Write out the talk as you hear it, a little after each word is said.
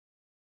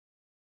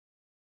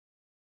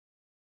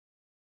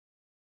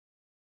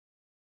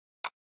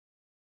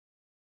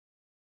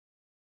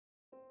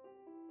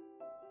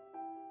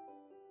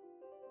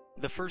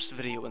The first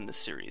video in this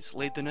series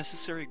laid the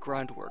necessary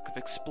groundwork of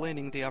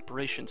explaining the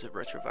operations of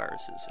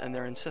retroviruses and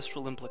their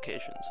ancestral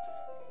implications.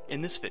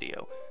 In this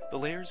video, the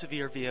layers of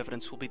ERV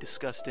evidence will be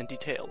discussed in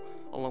detail,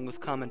 along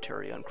with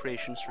commentary on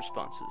creationist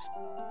responses.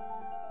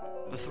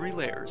 The three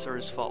layers are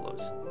as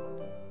follows.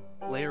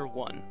 Layer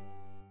 1.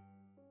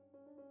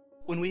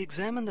 When we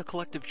examine the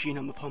collective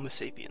genome of Homo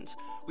sapiens,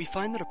 we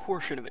find that a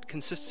portion of it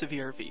consists of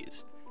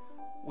ERVs.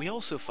 We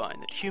also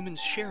find that humans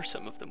share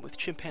some of them with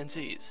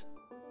chimpanzees.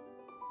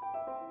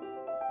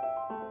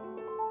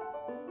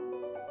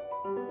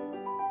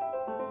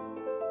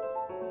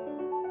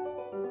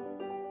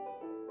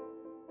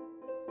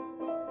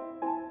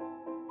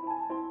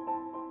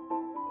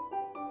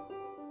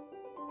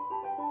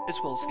 As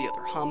well as the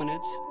other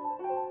hominids,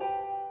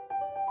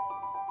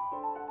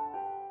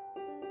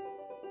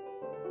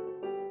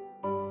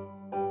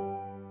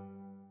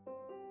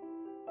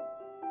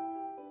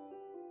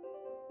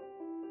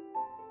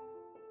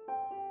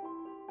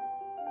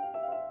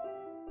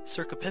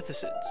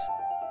 Cercopithecids,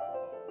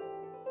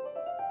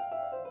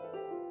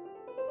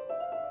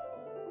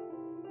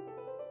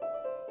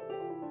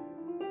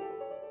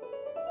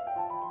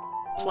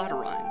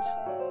 Platyrrhines,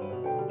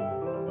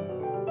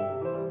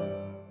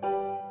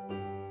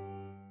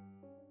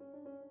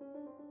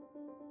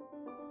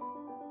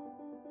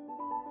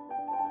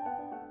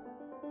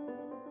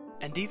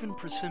 and even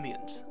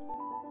prosimians.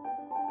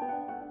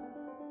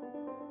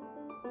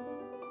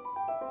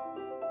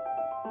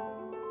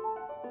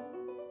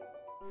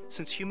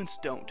 Since humans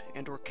don't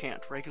and/or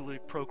can't regularly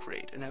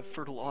procreate and have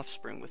fertile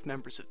offspring with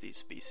members of these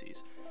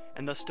species,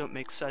 and thus don't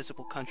make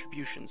sizable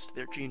contributions to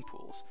their gene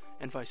pools,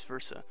 and vice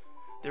versa,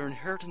 their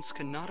inheritance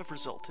cannot have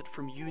resulted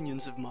from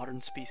unions of modern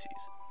species.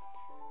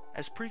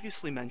 As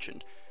previously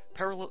mentioned,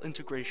 parallel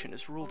integration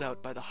is ruled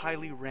out by the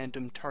highly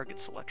random target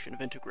selection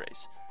of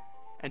integrase,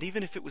 and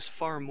even if it was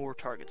far more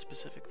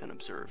target-specific than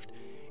observed,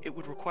 it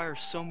would require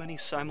so many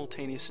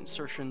simultaneous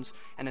insertions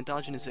and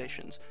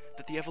endogenizations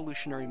that the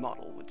evolutionary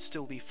model would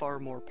still be far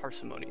more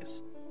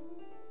parsimonious.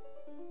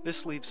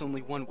 This leaves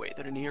only one way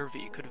that an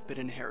ERV could have been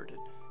inherited,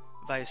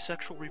 via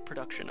sexual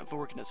reproduction of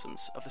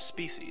organisms of a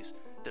species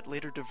that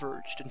later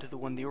diverged into the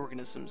one the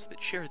organisms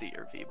that share the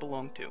ERV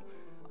belong to,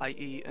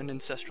 i.e. an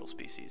ancestral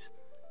species.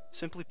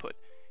 Simply put,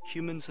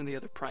 humans and the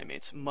other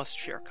primates must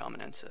share common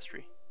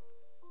ancestry.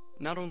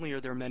 Not only are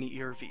there many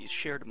ERVs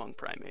shared among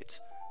primates,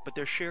 but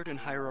they're shared in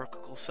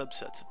hierarchical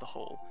subsets of the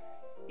whole.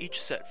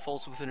 Each set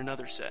falls within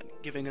another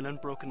set, giving an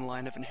unbroken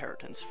line of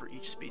inheritance for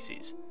each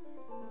species.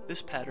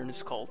 This pattern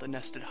is called a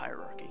nested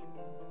hierarchy.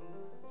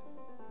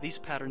 These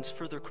patterns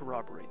further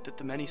corroborate that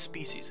the many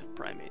species of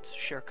primates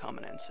share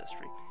common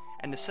ancestry,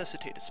 and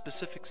necessitate a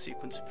specific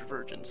sequence of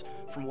divergence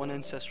from one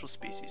ancestral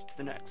species to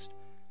the next.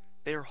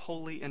 They are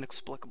wholly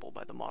inexplicable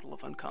by the model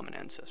of uncommon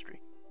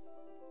ancestry.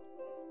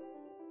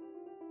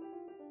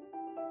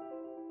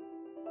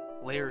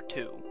 Layer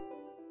 2.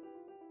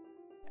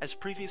 As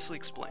previously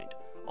explained,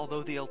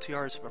 although the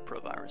LTRs of a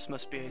provirus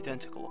must be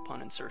identical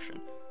upon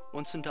insertion,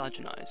 once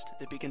endogenized,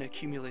 they begin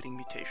accumulating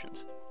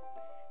mutations.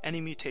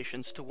 Any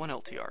mutations to one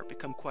LTR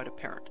become quite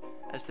apparent,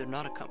 as they're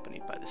not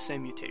accompanied by the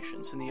same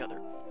mutations in the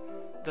other.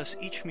 Thus,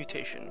 each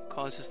mutation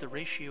causes the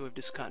ratio of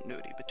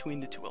discontinuity between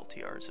the two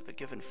LTRs of a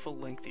given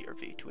full-length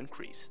ERV to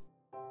increase.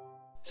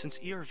 Since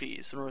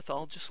ERVs are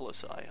orthologous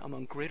loci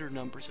among greater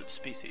numbers of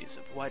species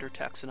of wider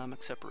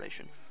taxonomic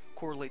separation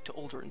correlate to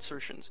older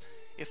insertions,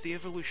 if the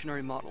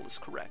evolutionary model is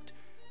correct,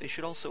 they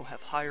should also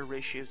have higher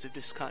ratios of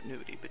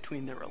discontinuity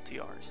between their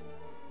LTRs.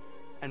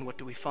 And what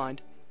do we find?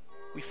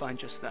 We find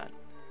just that.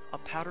 A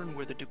pattern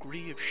where the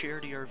degree of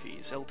shared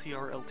ERV's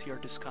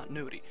LTR-LTR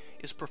discontinuity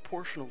is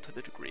proportional to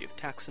the degree of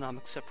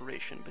taxonomic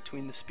separation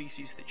between the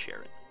species that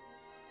share it.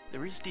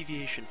 There is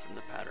deviation from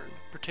the pattern,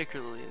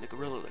 particularly in the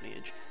gorilla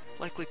lineage,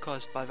 likely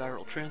caused by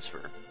viral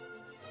transfer,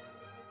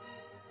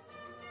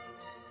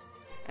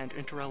 and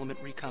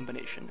interelement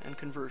recombination and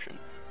conversion,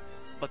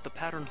 but the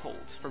pattern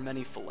holds for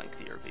many full-length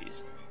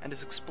ERVs, and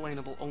is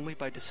explainable only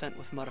by descent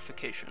with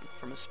modification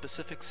from a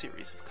specific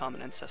series of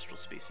common ancestral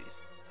species.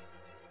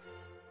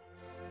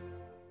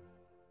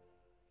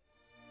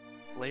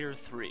 Layer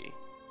 3.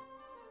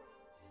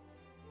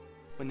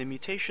 When the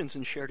mutations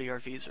in shared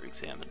ERVs are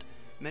examined,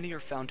 many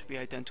are found to be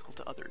identical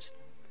to others.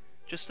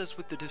 Just as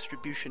with the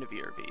distribution of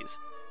ERVs,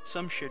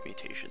 some shared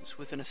mutations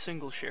within a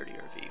single shared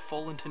ERV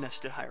fall into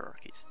nested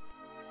hierarchies.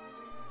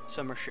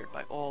 Some are shared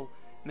by all,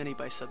 many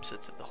by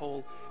subsets of the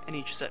whole, and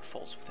each set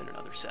falls within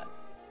another set.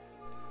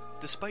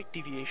 Despite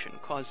deviation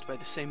caused by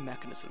the same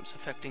mechanisms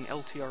affecting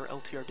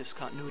LTR-LTR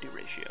discontinuity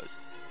ratios,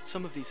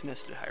 some of these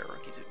nested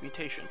hierarchies of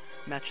mutation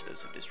match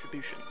those of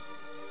distribution.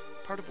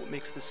 Part of what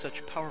makes this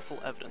such powerful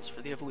evidence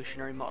for the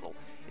evolutionary model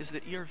is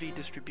that ERV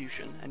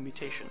distribution and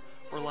mutation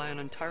rely on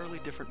entirely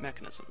different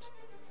mechanisms,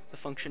 the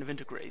function of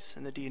integrase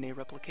and the DNA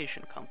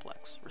replication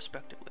complex,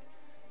 respectively.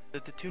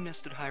 That the two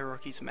nested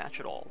hierarchies match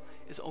at all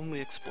is only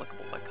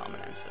explicable by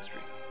common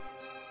ancestry.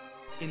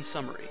 In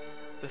summary,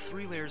 the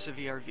three layers of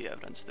ERV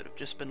evidence that have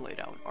just been laid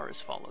out are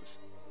as follows.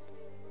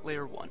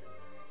 Layer 1.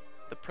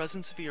 the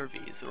presence of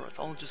ERVs or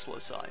orthologous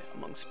loci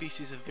among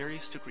species of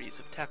various degrees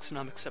of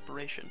taxonomic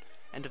separation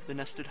and of the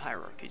nested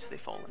hierarchies they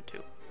fall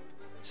into.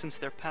 Since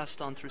they're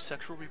passed on through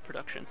sexual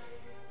reproduction,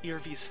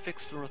 ERVs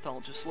fixed in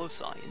orthologous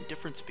loci in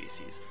different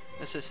species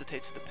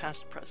necessitates the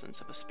past presence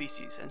of a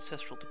species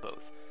ancestral to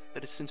both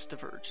that has since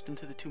diverged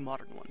into the two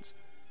modern ones,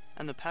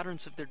 and the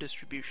patterns of their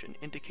distribution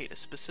indicate a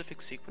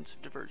specific sequence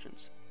of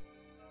divergence.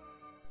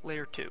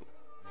 Layer 2.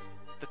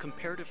 The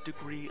comparative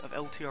degree of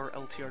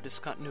LTR-LTR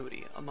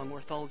discontinuity among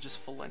orthologous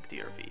full-length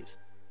ERVs.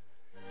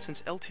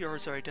 Since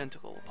LTRs are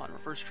identical upon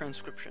reverse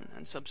transcription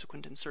and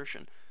subsequent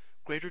insertion,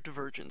 greater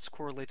divergence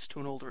correlates to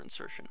an older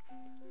insertion.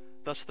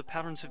 Thus, the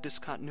patterns of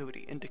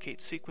discontinuity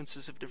indicate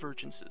sequences of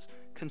divergences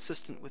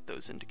consistent with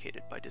those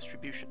indicated by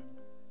distribution.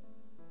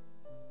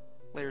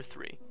 Layer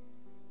 3.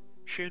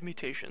 Shared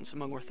mutations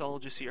among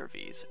orthologous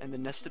ERVs and the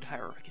nested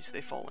hierarchies they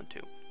fall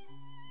into.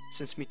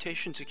 Since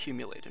mutations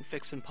accumulate and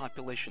fix in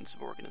populations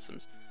of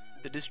organisms,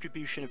 the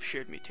distribution of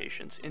shared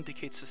mutations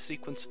indicates a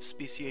sequence of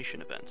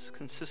speciation events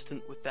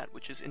consistent with that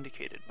which is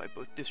indicated by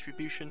both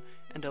distribution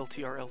and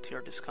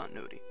LTR-LTR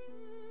discontinuity.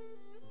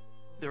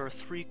 There are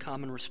three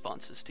common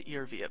responses to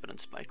ERV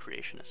evidence by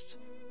creationists.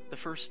 The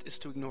first is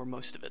to ignore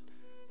most of it,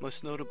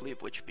 most notably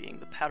of which being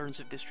the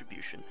patterns of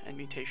distribution and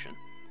mutation.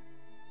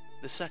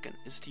 The second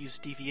is to use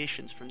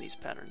deviations from these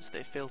patterns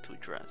they fail to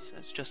address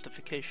as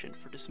justification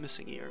for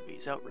dismissing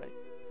ERVs outright.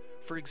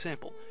 For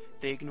example,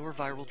 they ignore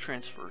viral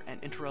transfer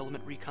and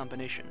interelement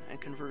recombination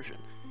and conversion,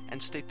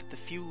 and state that the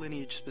few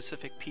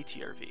lineage-specific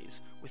PTRVs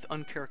with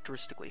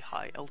uncharacteristically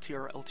high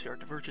LTR-LTR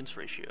divergence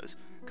ratios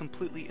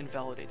completely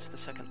invalidates the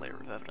second layer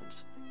of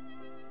evidence.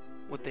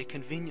 What they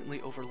conveniently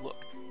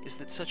overlook is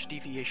that such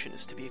deviation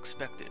is to be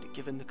expected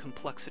given the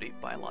complexity of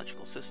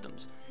biological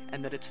systems,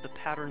 and that it's the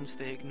patterns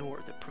they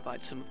ignore that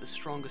provide some of the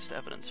strongest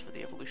evidence for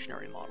the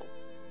evolutionary model.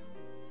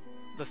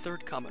 The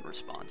third common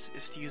response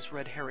is to use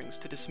red herrings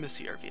to dismiss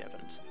ERV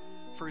evidence.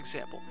 For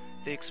example,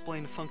 they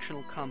explain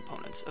functional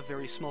components of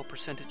very small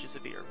percentages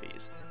of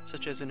ERVs,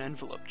 such as an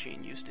envelope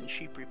gene used in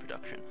sheep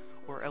reproduction,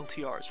 or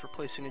LTRs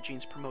replacing a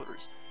gene's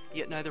promoters,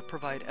 yet neither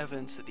provide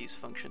evidence that these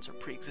functions are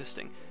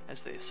pre-existing,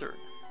 as they assert,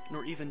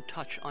 nor even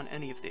touch on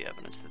any of the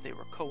evidence that they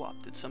were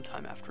co-opted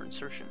sometime after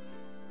insertion.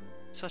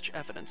 Such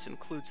evidence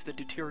includes the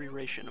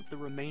deterioration of the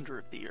remainder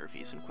of the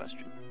ERVs in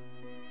question.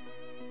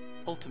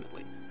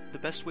 Ultimately, the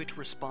best way to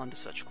respond to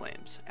such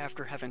claims,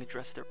 after having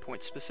addressed their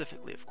points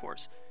specifically, of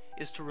course,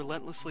 is to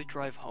relentlessly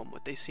drive home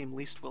what they seem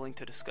least willing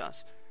to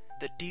discuss,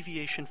 that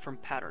deviation from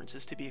patterns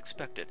is to be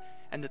expected,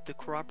 and that the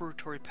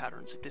corroboratory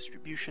patterns of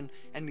distribution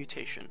and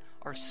mutation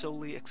are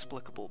solely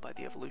explicable by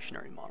the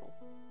evolutionary model.